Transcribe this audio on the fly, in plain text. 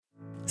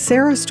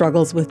Sara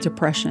struggles with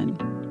depression.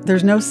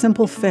 There's no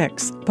simple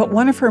fix, but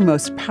one of her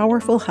most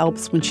powerful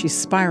helps when she's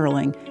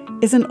spiraling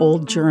is an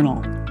old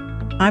journal.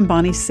 I'm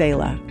Bonnie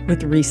Sala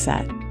with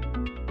Reset.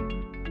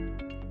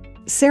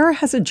 Sara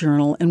has a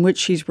journal in which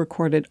she's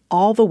recorded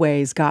all the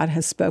ways God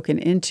has spoken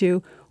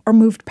into or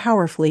moved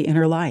powerfully in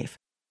her life.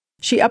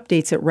 She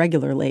updates it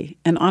regularly,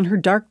 and on her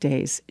dark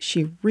days,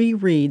 she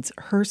rereads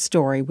her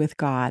story with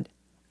God.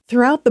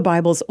 Throughout the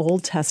Bible's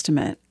Old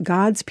Testament,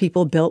 God's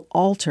people built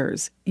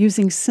altars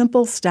using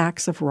simple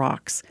stacks of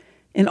rocks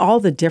in all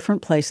the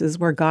different places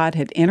where God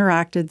had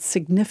interacted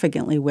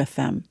significantly with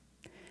them.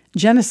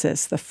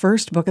 Genesis, the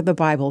first book of the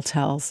Bible,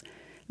 tells,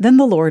 "Then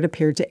the Lord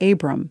appeared to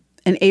Abram,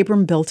 and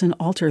Abram built an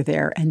altar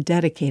there and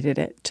dedicated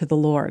it to the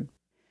Lord."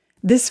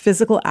 This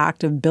physical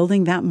act of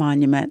building that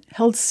monument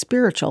held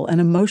spiritual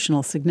and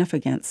emotional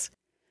significance.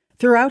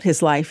 Throughout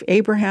his life,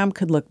 Abraham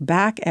could look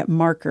back at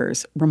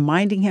markers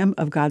reminding him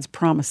of God's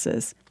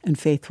promises and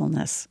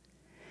faithfulness.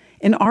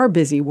 In our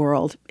busy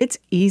world, it's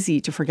easy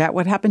to forget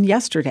what happened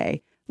yesterday,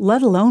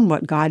 let alone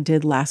what God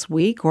did last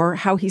week or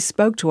how he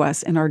spoke to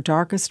us in our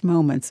darkest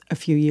moments a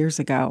few years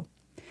ago.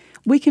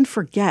 We can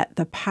forget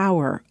the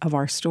power of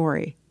our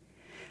story.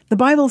 The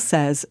Bible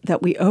says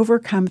that we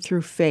overcome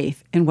through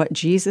faith in what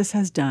Jesus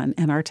has done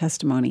in our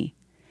testimony.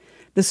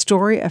 The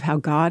story of how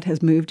God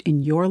has moved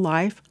in your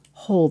life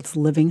holds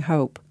living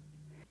hope.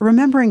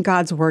 Remembering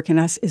God's work in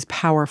us is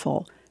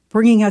powerful,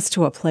 bringing us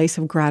to a place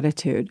of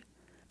gratitude.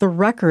 The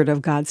record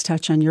of God's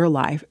touch on your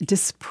life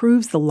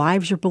disproves the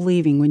lives you're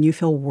believing when you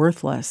feel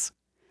worthless.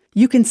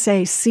 You can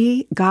say,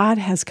 "See, God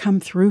has come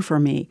through for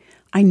me.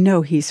 I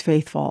know He's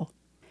faithful."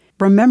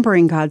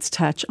 Remembering God's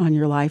touch on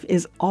your life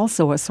is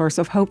also a source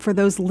of hope for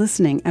those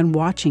listening and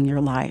watching your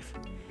life.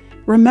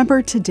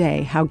 Remember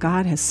today how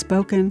God has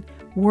spoken,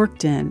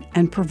 worked in,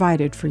 and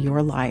provided for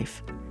your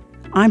life.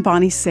 I'm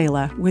Bonnie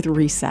Sala with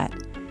Reset.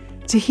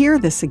 To hear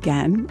this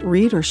again,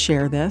 read or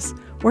share this,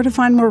 or to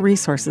find more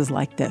resources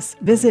like this,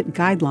 visit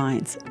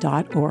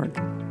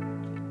guidelines.org.